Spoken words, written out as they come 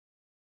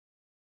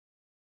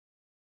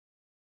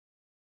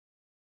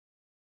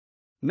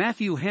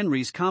Matthew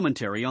Henry's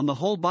Commentary on the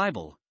Whole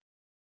Bible.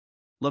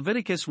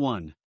 Leviticus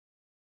 1.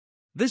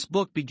 This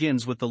book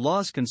begins with the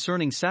laws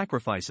concerning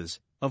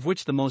sacrifices, of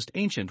which the most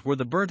ancient were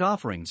the burnt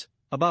offerings,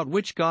 about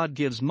which God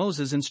gives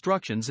Moses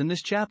instructions in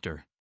this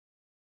chapter.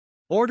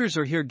 Orders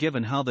are here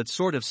given how that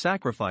sort of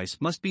sacrifice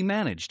must be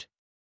managed.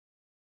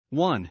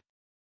 1.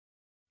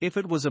 If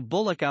it was a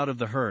bullock out of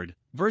the herd,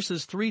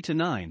 verses 3 to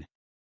 9.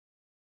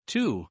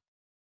 2.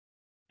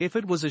 If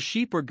it was a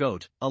sheep or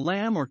goat, a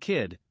lamb or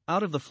kid,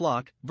 out of the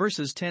flock,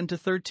 verses 10 to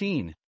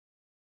 13.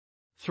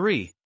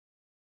 3.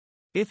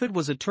 If it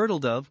was a turtle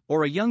dove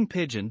or a young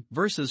pigeon,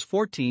 verses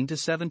 14 to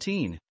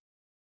 17.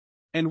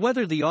 And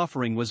whether the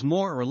offering was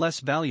more or less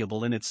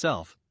valuable in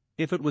itself,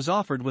 if it was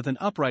offered with an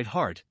upright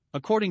heart,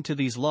 according to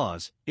these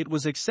laws, it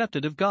was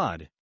accepted of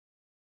God.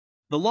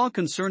 The law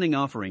concerning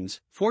offerings,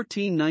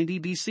 1490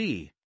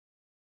 BC.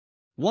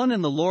 1.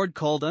 And the Lord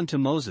called unto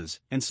Moses,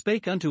 and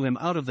spake unto him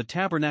out of the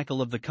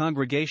tabernacle of the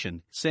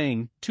congregation,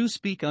 saying, 2.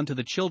 Speak unto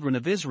the children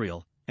of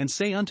Israel, and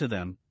say unto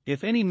them,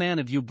 If any man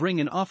of you bring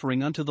an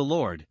offering unto the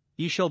Lord,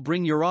 ye shall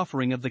bring your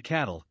offering of the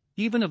cattle,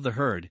 even of the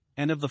herd,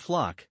 and of the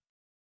flock.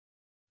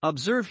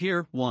 Observe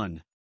here,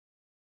 1.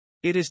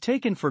 It is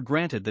taken for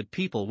granted that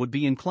people would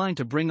be inclined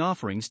to bring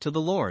offerings to the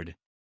Lord.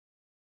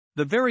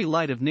 The very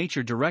light of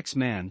nature directs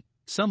man,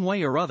 some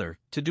way or other,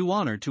 to do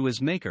honor to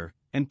his Maker,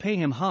 and pay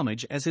him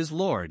homage as his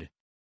Lord.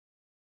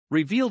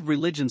 Revealed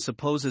religion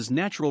supposes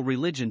natural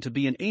religion to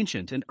be an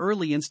ancient and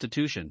early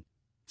institution,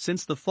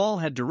 since the fall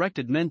had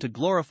directed men to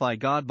glorify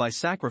God by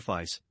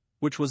sacrifice,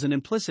 which was an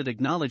implicit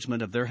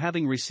acknowledgement of their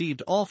having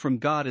received all from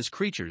God as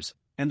creatures,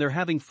 and their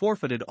having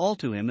forfeited all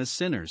to Him as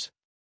sinners.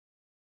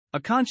 A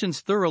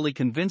conscience thoroughly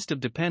convinced of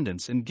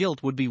dependence and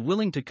guilt would be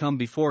willing to come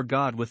before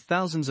God with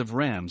thousands of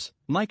rams,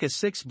 Micah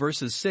 6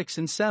 verses 6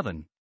 and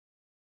 7.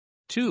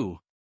 2.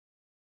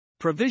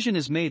 Provision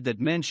is made that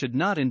men should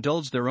not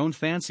indulge their own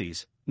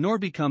fancies, nor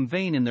become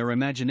vain in their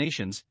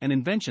imaginations and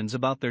inventions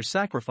about their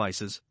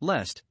sacrifices,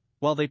 lest,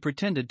 while they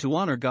pretended to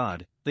honor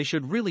God, they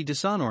should really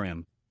dishonor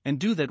Him,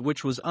 and do that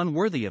which was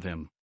unworthy of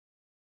Him.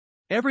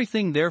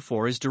 Everything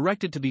therefore is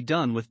directed to be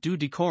done with due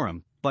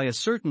decorum, by a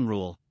certain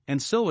rule,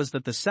 and so as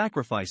that the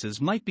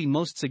sacrifices might be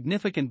most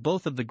significant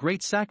both of the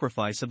great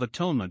sacrifice of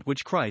atonement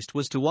which Christ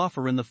was to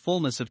offer in the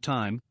fullness of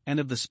time, and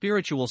of the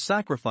spiritual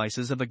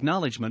sacrifices of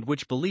acknowledgement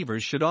which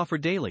believers should offer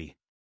daily.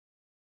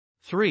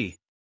 3.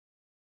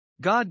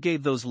 God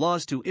gave those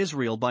laws to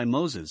Israel by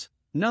Moses.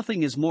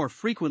 Nothing is more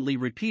frequently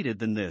repeated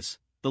than this.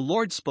 The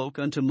Lord spoke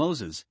unto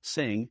Moses,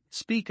 saying,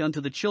 Speak unto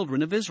the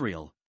children of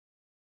Israel.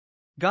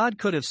 God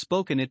could have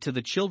spoken it to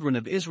the children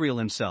of Israel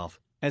himself,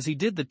 as he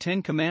did the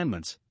 10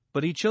 Commandments,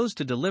 but he chose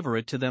to deliver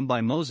it to them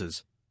by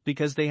Moses,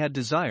 because they had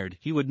desired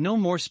he would no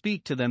more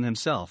speak to them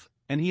himself,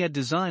 and he had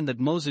designed that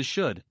Moses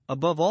should,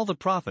 above all the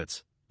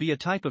prophets, be a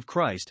type of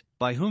Christ,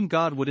 by whom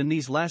God would in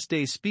these last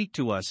days speak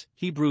to us,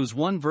 Hebrews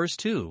 1 verse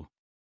 2.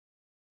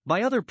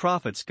 By other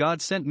prophets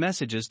God sent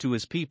messages to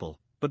his people,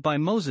 but by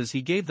Moses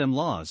he gave them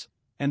laws,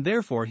 and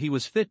therefore he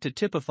was fit to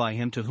typify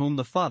him to whom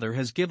the Father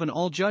has given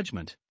all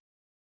judgment.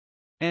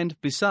 And,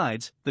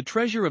 besides, the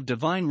treasure of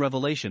divine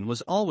revelation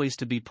was always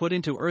to be put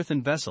into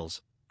earthen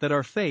vessels, that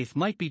our faith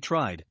might be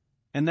tried,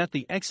 and that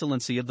the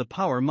excellency of the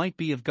power might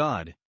be of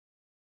God.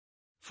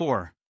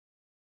 4.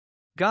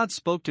 God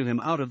spoke to him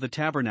out of the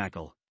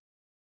tabernacle.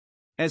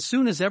 As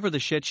soon as ever the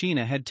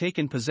Shekinah had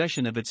taken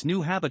possession of its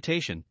new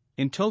habitation,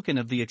 in token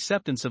of the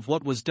acceptance of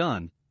what was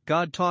done,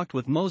 God talked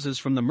with Moses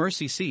from the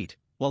mercy seat,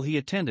 while he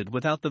attended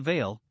without the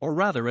veil, or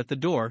rather at the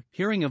door,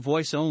 hearing a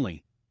voice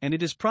only, and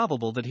it is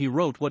probable that he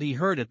wrote what he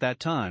heard at that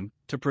time,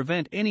 to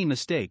prevent any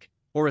mistake,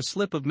 or a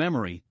slip of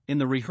memory, in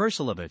the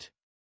rehearsal of it.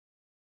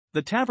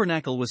 The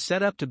tabernacle was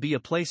set up to be a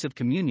place of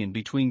communion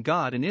between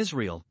God and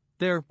Israel.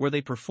 There, where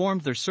they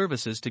performed their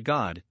services to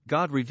God,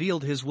 God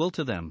revealed His will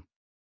to them.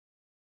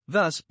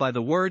 Thus, by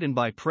the word and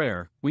by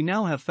prayer, we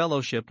now have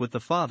fellowship with the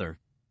Father,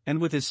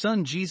 and with His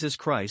Son Jesus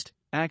Christ,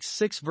 Acts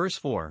 6 verse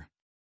 4.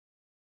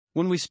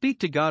 When we speak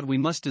to God we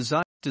must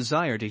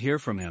desire to hear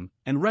from Him,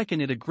 and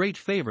reckon it a great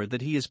favor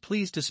that He is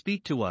pleased to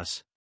speak to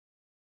us.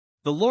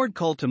 The Lord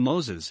called to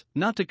Moses,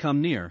 not to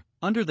come near,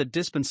 under that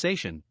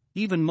dispensation,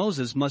 even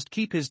Moses must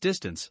keep his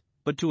distance,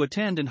 but to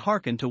attend and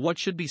hearken to what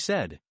should be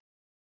said.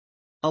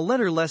 A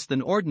letter less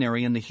than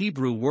ordinary in the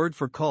Hebrew word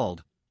for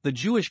called, the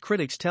Jewish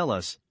critics tell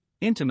us,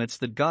 intimates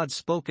that God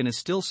spoke in a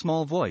still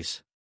small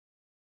voice.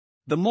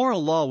 The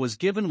moral law was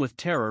given with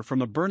terror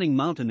from a burning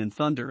mountain in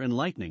thunder and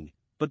lightning,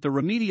 but the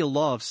remedial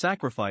law of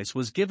sacrifice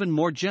was given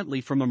more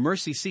gently from a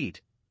mercy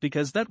seat,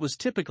 because that was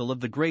typical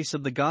of the grace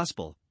of the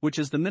gospel, which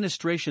is the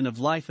ministration of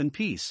life and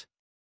peace.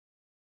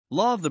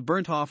 Law of the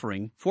burnt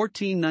offering,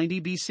 1490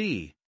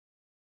 BC.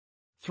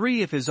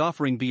 3. If his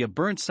offering be a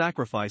burnt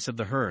sacrifice of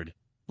the herd,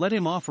 let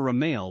him offer a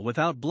male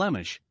without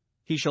blemish.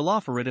 He shall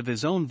offer it of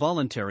his own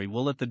voluntary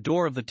will at the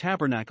door of the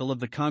tabernacle of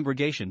the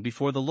congregation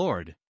before the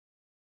Lord.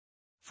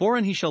 4.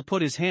 And he shall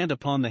put his hand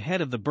upon the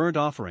head of the burnt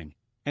offering,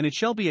 and it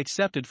shall be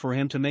accepted for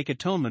him to make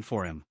atonement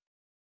for him.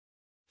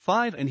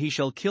 5. And he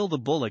shall kill the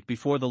bullock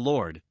before the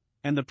Lord,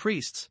 and the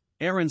priests,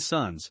 Aaron's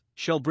sons,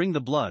 shall bring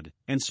the blood,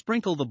 and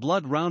sprinkle the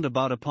blood round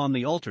about upon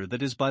the altar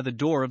that is by the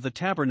door of the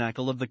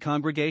tabernacle of the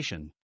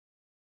congregation.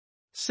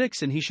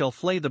 6. And he shall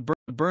flay the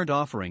burnt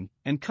offering,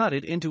 and cut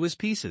it into his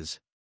pieces.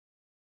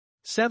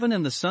 7.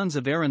 And the sons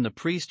of Aaron the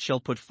priest shall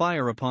put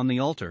fire upon the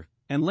altar,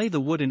 and lay the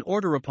wood in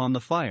order upon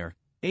the fire.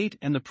 8.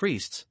 And the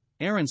priests,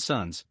 Aaron's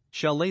sons,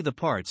 shall lay the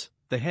parts,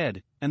 the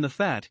head, and the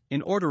fat,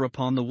 in order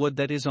upon the wood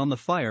that is on the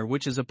fire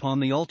which is upon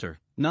the altar.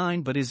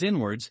 9. But his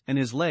inwards and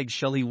his legs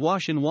shall he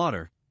wash in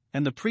water,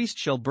 and the priest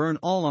shall burn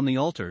all on the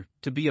altar,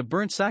 to be a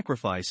burnt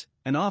sacrifice,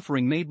 an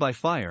offering made by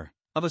fire,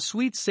 of a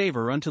sweet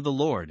savor unto the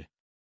Lord.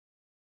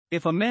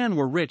 If a man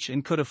were rich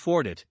and could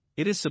afford it,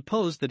 it is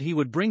supposed that he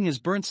would bring his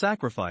burnt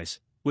sacrifice,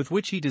 with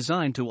which he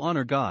designed to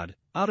honor God,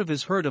 out of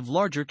his herd of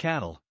larger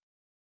cattle.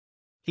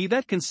 He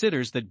that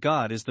considers that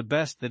God is the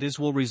best that is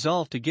will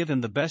resolve to give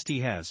him the best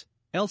he has,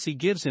 else he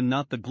gives him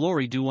not the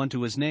glory due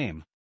unto his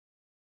name.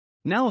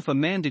 Now if a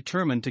man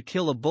determined to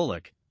kill a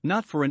bullock,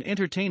 not for an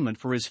entertainment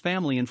for his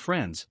family and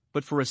friends,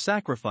 but for a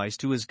sacrifice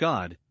to his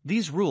God,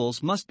 these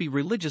rules must be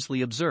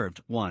religiously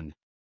observed. 1.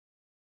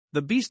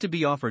 The beast to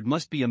be offered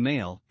must be a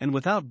male, and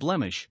without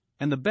blemish,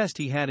 and the best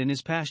he had in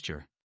his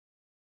pasture.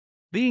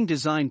 Being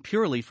designed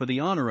purely for the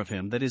honor of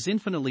him that is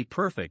infinitely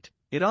perfect,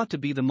 it ought to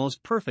be the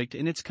most perfect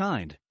in its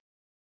kind.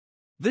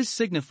 This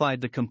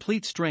signified the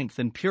complete strength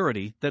and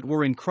purity that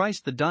were in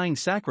Christ the dying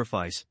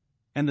sacrifice,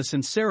 and the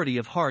sincerity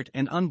of heart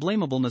and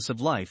unblameableness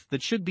of life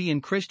that should be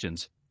in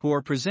Christians, who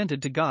are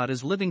presented to God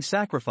as living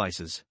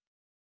sacrifices.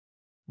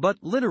 But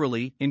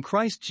literally, in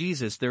Christ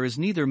Jesus there is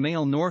neither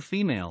male nor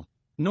female,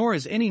 nor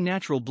is any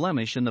natural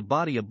blemish in the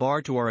body a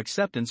bar to our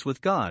acceptance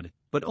with God,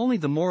 but only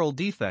the moral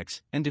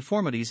defects and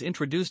deformities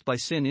introduced by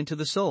sin into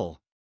the soul.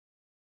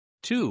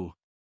 2.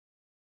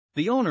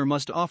 The owner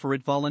must offer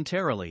it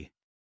voluntarily.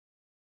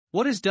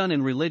 What is done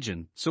in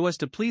religion, so as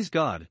to please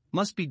God,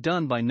 must be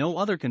done by no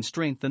other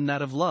constraint than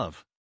that of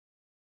love.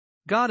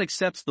 God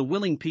accepts the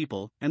willing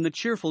people and the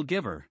cheerful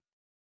giver.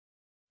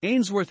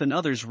 Ainsworth and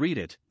others read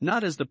it,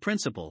 not as the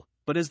principle,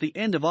 but as the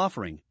end of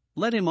offering.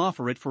 Let him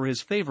offer it for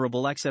his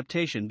favorable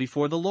acceptation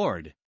before the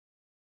Lord.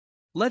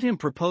 Let him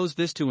propose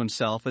this to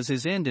himself as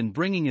his end in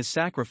bringing his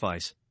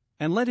sacrifice,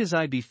 and let his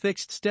eye be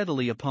fixed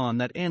steadily upon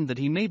that end that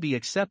he may be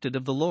accepted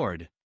of the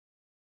Lord.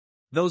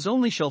 Those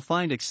only shall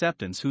find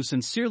acceptance who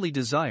sincerely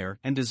desire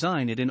and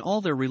design it in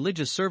all their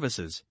religious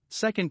services.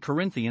 2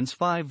 Corinthians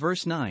 5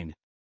 verse 9.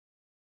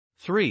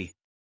 3.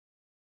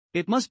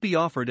 It must be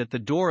offered at the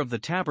door of the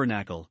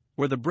tabernacle,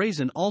 where the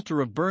brazen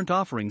altar of burnt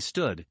offerings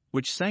stood,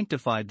 which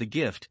sanctified the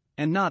gift,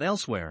 and not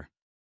elsewhere.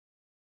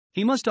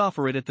 He must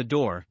offer it at the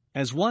door,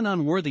 as one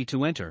unworthy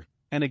to enter,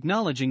 and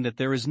acknowledging that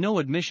there is no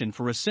admission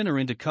for a sinner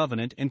into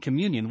covenant and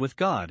communion with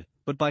God,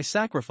 but by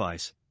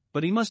sacrifice.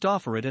 But he must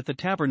offer it at the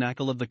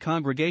tabernacle of the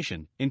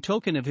congregation, in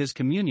token of his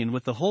communion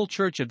with the whole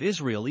church of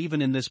Israel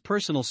even in this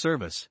personal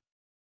service.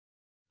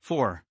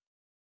 4.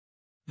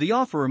 The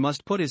offerer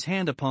must put his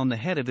hand upon the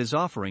head of his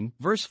offering,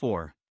 verse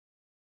 4.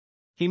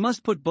 He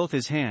must put both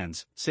his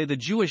hands, say the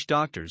Jewish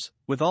doctors,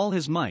 with all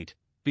his might,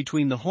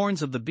 between the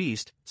horns of the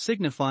beast,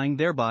 signifying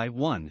thereby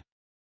 1.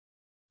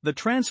 The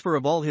transfer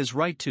of all his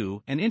right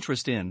to, and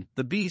interest in,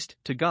 the beast,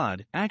 to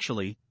God,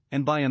 actually,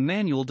 and by a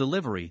manual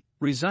delivery,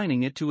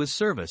 resigning it to his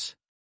service.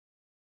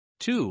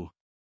 2.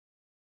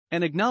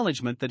 An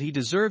acknowledgement that he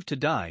deserved to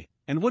die,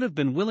 and would have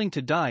been willing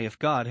to die if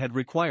God had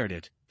required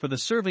it, for the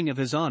serving of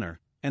his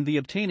honor, and the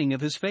obtaining of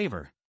his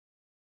favor.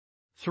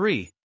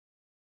 3.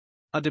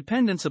 A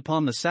dependence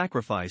upon the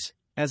sacrifice,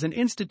 as an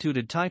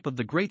instituted type of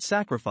the great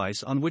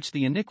sacrifice on which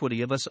the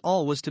iniquity of us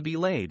all was to be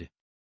laid.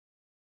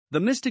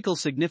 The mystical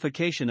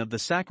signification of the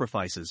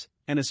sacrifices,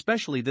 and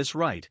especially this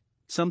rite,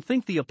 some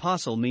think the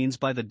apostle means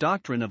by the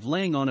doctrine of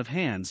laying on of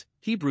hands,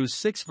 Hebrews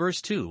 6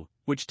 verse 2,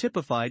 which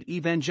typified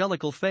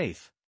evangelical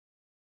faith.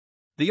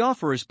 The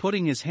offerer's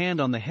putting his hand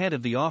on the head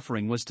of the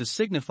offering was to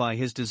signify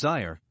his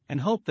desire,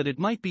 and hope that it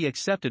might be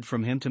accepted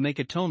from him to make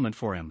atonement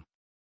for him.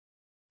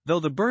 Though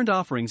the burnt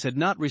offerings had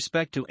not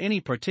respect to any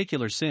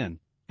particular sin,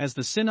 as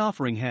the sin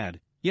offering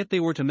had, yet they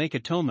were to make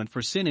atonement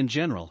for sin in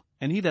general,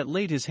 and he that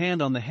laid his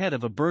hand on the head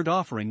of a burnt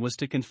offering was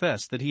to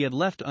confess that he had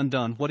left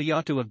undone what he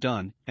ought to have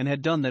done, and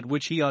had done that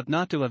which he ought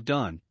not to have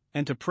done,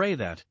 and to pray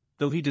that,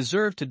 though he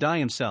deserved to die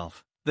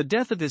himself, the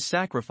death of his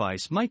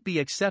sacrifice might be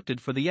accepted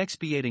for the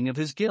expiating of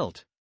his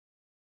guilt.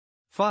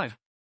 5.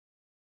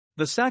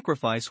 The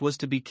sacrifice was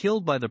to be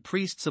killed by the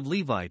priests of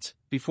Levites,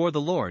 before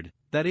the Lord,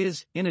 that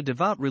is, in a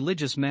devout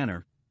religious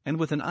manner, and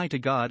with an eye to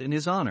God and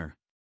his honor.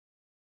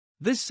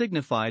 This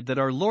signified that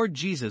our Lord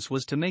Jesus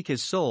was to make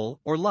his soul,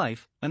 or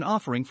life, an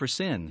offering for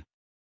sin.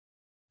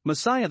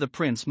 Messiah the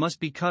Prince must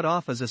be cut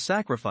off as a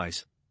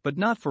sacrifice, but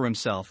not for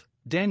himself,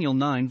 Daniel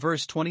 9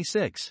 verse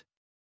 26.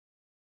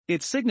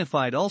 It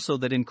signified also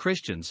that in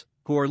Christians,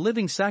 who are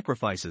living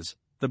sacrifices,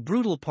 the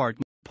brutal part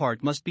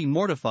must be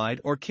mortified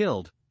or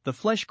killed, the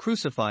flesh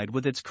crucified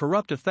with its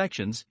corrupt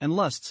affections and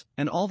lusts,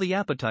 and all the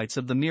appetites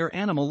of the mere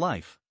animal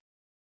life.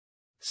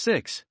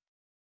 6.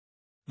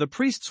 The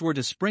priests were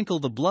to sprinkle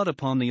the blood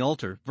upon the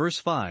altar, verse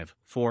 5,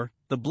 for,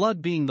 the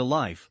blood being the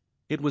life,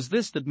 it was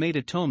this that made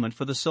atonement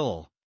for the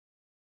soul.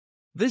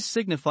 This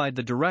signified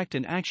the direct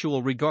and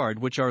actual regard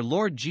which our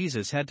Lord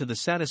Jesus had to the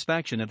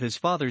satisfaction of his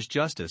Father's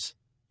justice,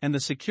 and the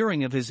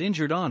securing of his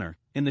injured honor.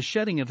 In the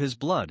shedding of his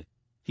blood,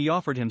 he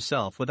offered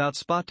himself without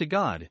spot to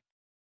God.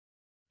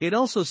 It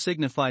also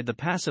signified the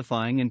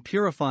pacifying and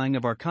purifying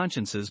of our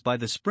consciences by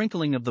the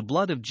sprinkling of the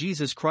blood of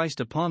Jesus Christ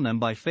upon them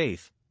by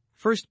faith.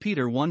 1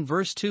 Peter 1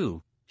 verse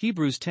 2,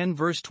 Hebrews 10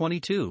 verse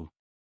 22.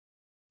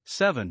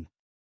 7.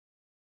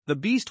 The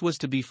beast was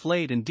to be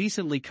flayed and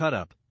decently cut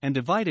up, and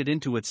divided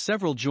into its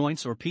several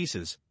joints or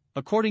pieces,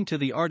 according to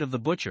the art of the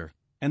butcher,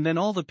 and then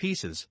all the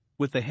pieces,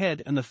 with the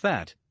head and the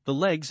fat, the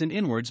legs and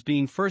inwards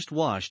being first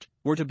washed,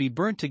 were to be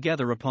burnt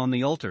together upon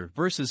the altar.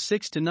 Verses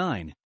 6 to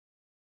 9.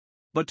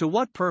 But to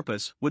what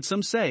purpose, would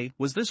some say,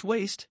 was this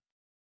waste?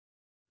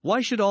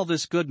 Why should all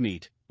this good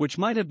meat, which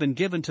might have been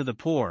given to the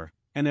poor,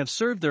 and have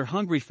served their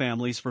hungry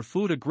families for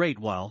food a great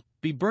while,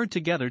 be burnt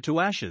together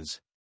to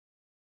ashes?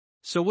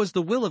 So was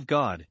the will of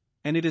God,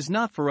 and it is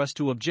not for us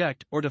to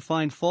object or to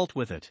find fault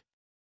with it.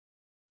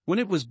 When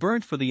it was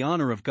burnt for the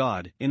honor of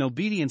God, in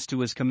obedience to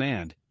his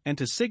command, and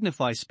to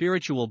signify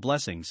spiritual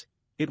blessings,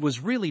 it was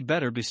really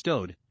better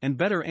bestowed, and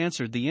better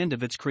answered the end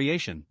of its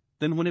creation,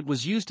 than when it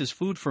was used as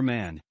food for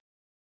man.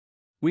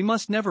 We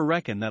must never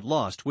reckon that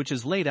lost which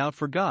is laid out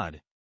for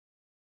God.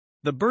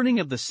 The burning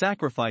of the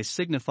sacrifice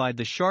signified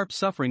the sharp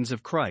sufferings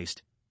of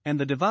Christ, and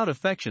the devout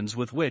affections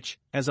with which,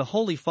 as a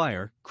holy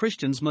fire,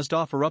 Christians must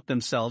offer up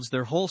themselves,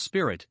 their whole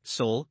spirit,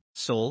 soul,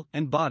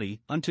 and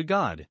body, unto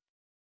God.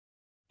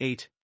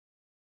 8.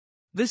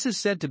 This is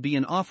said to be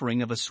an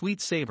offering of a sweet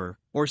savor,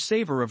 or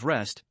savor of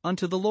rest,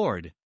 unto the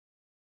Lord.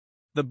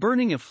 The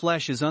burning of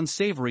flesh is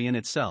unsavory in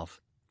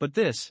itself, but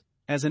this,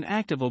 as an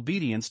act of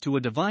obedience to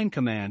a divine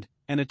command,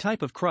 and a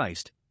type of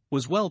Christ,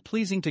 was well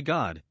pleasing to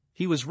God.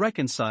 He was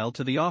reconciled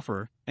to the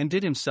offerer, and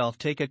did himself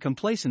take a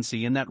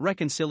complacency in that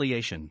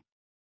reconciliation.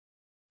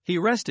 He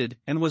rested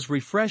and was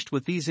refreshed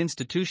with these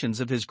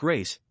institutions of his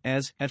grace,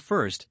 as, at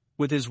first,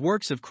 with his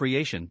works of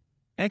creation,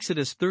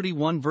 Exodus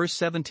 31 verse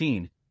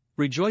 17,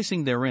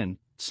 rejoicing therein,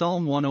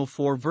 Psalm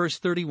 104 verse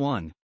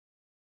 31.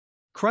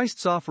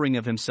 Christ's offering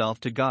of himself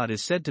to God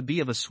is said to be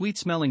of a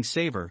sweet-smelling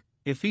savor,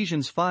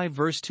 Ephesians 5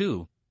 verse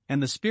 2,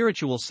 and the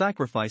spiritual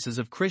sacrifices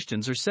of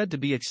Christians are said to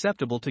be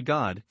acceptable to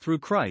God, through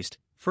Christ,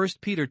 1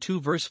 Peter 2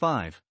 verse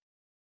 5.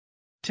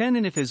 10.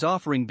 And if his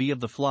offering be of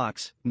the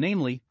flocks,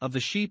 namely, of the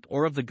sheep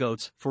or of the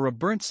goats, for a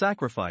burnt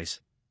sacrifice,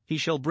 he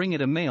shall bring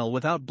it a male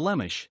without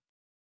blemish.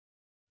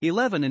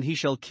 11. And he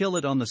shall kill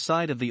it on the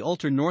side of the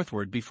altar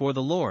northward before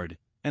the Lord,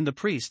 and the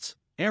priests,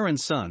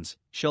 Aaron's sons,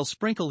 shall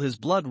sprinkle his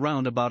blood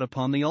round about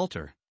upon the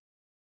altar.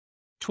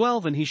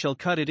 12. And he shall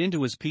cut it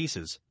into his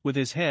pieces, with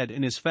his head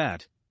and his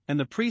fat, and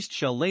the priest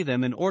shall lay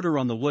them in order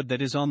on the wood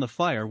that is on the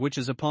fire which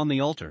is upon the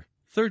altar.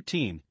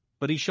 13.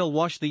 But he shall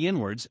wash the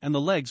inwards and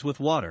the legs with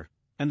water,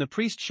 and the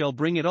priest shall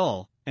bring it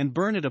all, and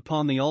burn it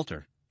upon the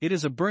altar. It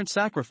is a burnt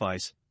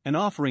sacrifice, an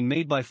offering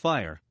made by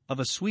fire, of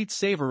a sweet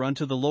savor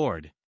unto the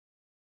Lord.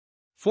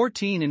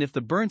 14. And if the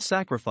burnt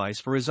sacrifice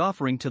for his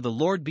offering to the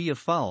Lord be of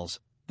fowls,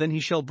 then he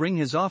shall bring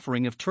his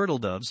offering of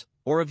turtledoves,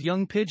 or of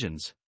young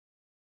pigeons.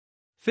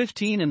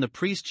 15. And the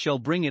priest shall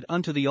bring it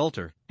unto the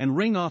altar, and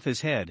wring off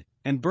his head,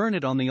 and burn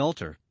it on the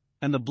altar,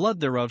 and the blood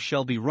thereof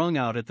shall be wrung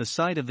out at the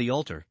side of the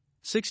altar.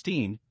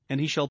 16. And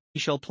he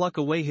shall pluck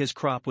away his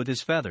crop with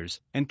his feathers,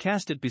 and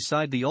cast it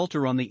beside the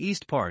altar on the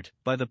east part,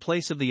 by the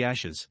place of the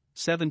ashes.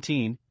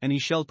 17. And he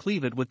shall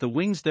cleave it with the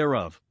wings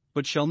thereof,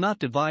 but shall not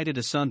divide it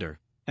asunder,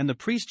 and the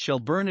priest shall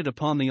burn it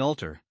upon the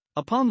altar,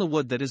 upon the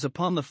wood that is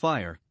upon the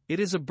fire. It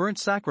is a burnt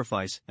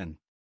sacrifice, an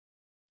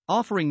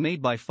offering made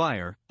by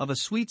fire, of a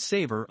sweet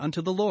savor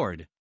unto the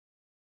Lord.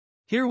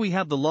 Here we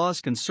have the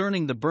laws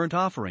concerning the burnt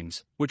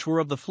offerings, which were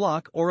of the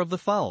flock or of the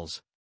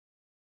fowls.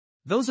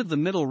 Those of the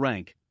middle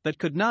rank, that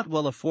could not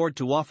well afford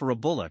to offer a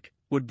bullock,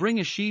 would bring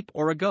a sheep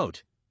or a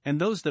goat, and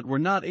those that were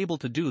not able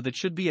to do that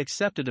should be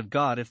accepted of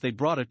God if they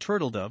brought a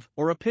turtledove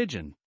or a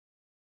pigeon.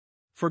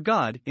 For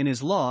God, in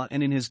his law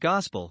and in his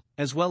gospel,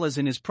 as well as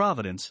in his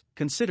providence,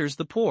 considers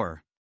the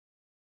poor.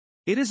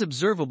 It is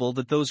observable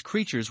that those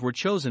creatures were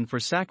chosen for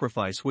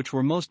sacrifice which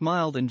were most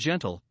mild and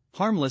gentle,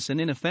 harmless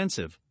and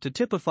inoffensive, to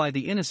typify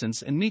the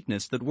innocence and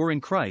meekness that were in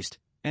Christ,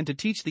 and to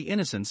teach the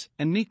innocence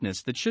and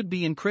meekness that should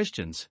be in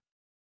Christians.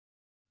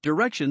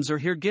 Directions are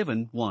here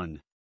given.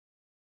 1.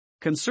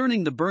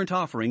 Concerning the burnt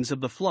offerings of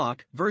the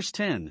flock, verse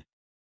 10.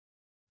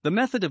 The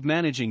method of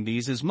managing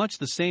these is much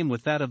the same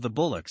with that of the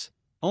bullocks,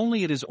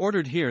 only it is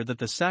ordered here that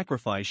the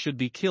sacrifice should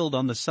be killed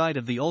on the side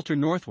of the altar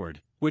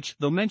northward, which,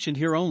 though mentioned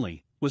here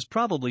only, was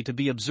probably to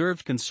be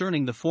observed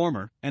concerning the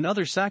former and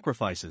other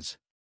sacrifices.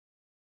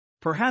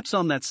 Perhaps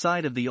on that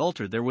side of the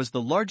altar there was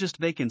the largest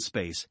vacant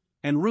space,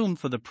 and room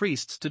for the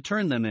priests to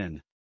turn them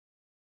in.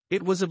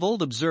 It was of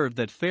old observed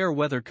that fair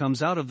weather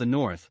comes out of the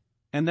north,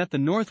 and that the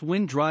north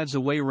wind drives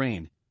away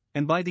rain,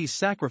 and by these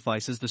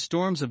sacrifices the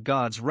storms of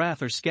God's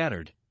wrath are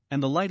scattered,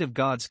 and the light of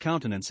God's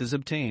countenance is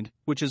obtained,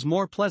 which is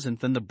more pleasant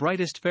than the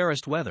brightest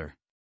fairest weather.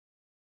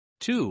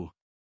 2.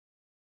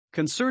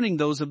 Concerning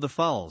those of the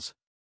fowls.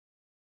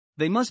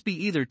 They must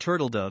be either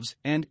turtle-doves,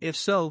 and, if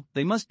so,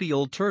 they must be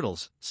old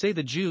turtles, say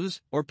the Jews,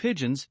 or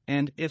pigeons,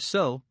 and, if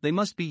so, they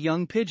must be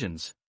young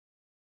pigeons.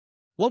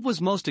 What was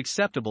most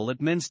acceptable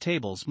at men's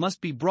tables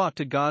must be brought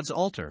to God's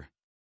altar.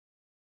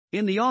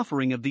 In the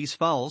offering of these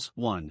fowls,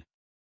 1.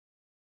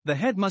 The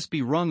head must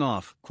be wrung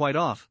off, quite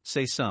off,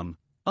 say some,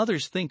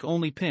 others think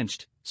only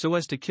pinched, so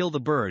as to kill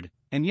the bird,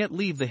 and yet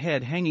leave the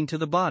head hanging to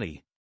the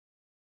body.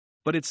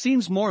 But it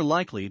seems more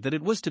likely that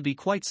it was to be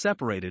quite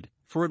separated,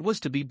 for it was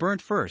to be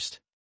burnt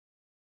first.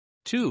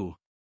 2.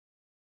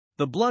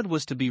 The blood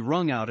was to be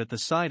wrung out at the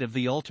side of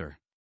the altar.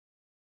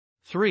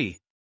 3.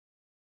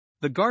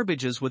 The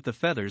garbages with the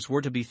feathers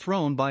were to be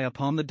thrown by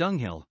upon the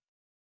dunghill.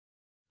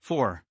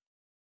 4.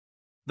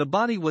 The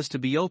body was to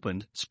be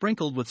opened,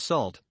 sprinkled with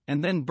salt,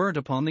 and then burnt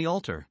upon the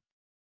altar.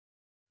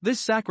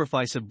 This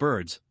sacrifice of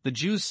birds, the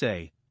Jews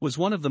say, was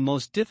one of the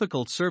most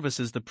difficult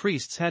services the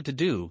priests had to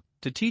do,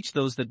 to teach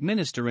those that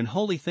minister in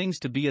holy things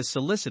to be as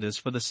solicitous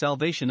for the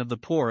salvation of the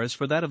poor as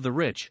for that of the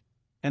rich,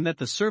 and that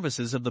the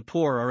services of the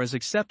poor are as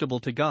acceptable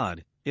to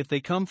God, if they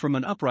come from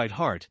an upright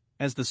heart,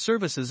 as the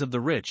services of the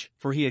rich,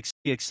 for he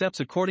accepts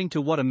according to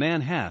what a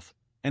man hath,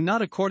 and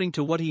not according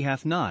to what he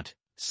hath not.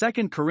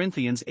 2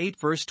 Corinthians 8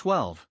 verse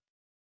 12.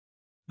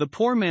 The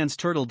poor man's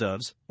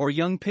turtle-doves, or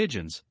young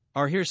pigeons,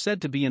 are here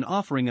said to be an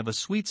offering of a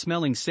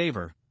sweet-smelling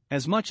savour,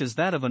 as much as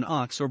that of an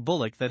ox or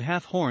bullock that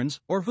hath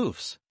horns or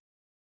hoofs.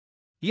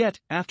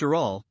 Yet, after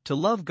all, to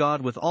love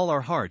God with all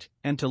our heart,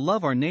 and to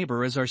love our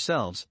neighbour as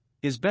ourselves,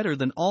 is better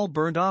than all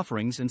burnt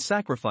offerings and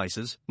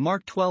sacrifices.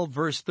 Mark 12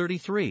 verse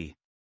 33.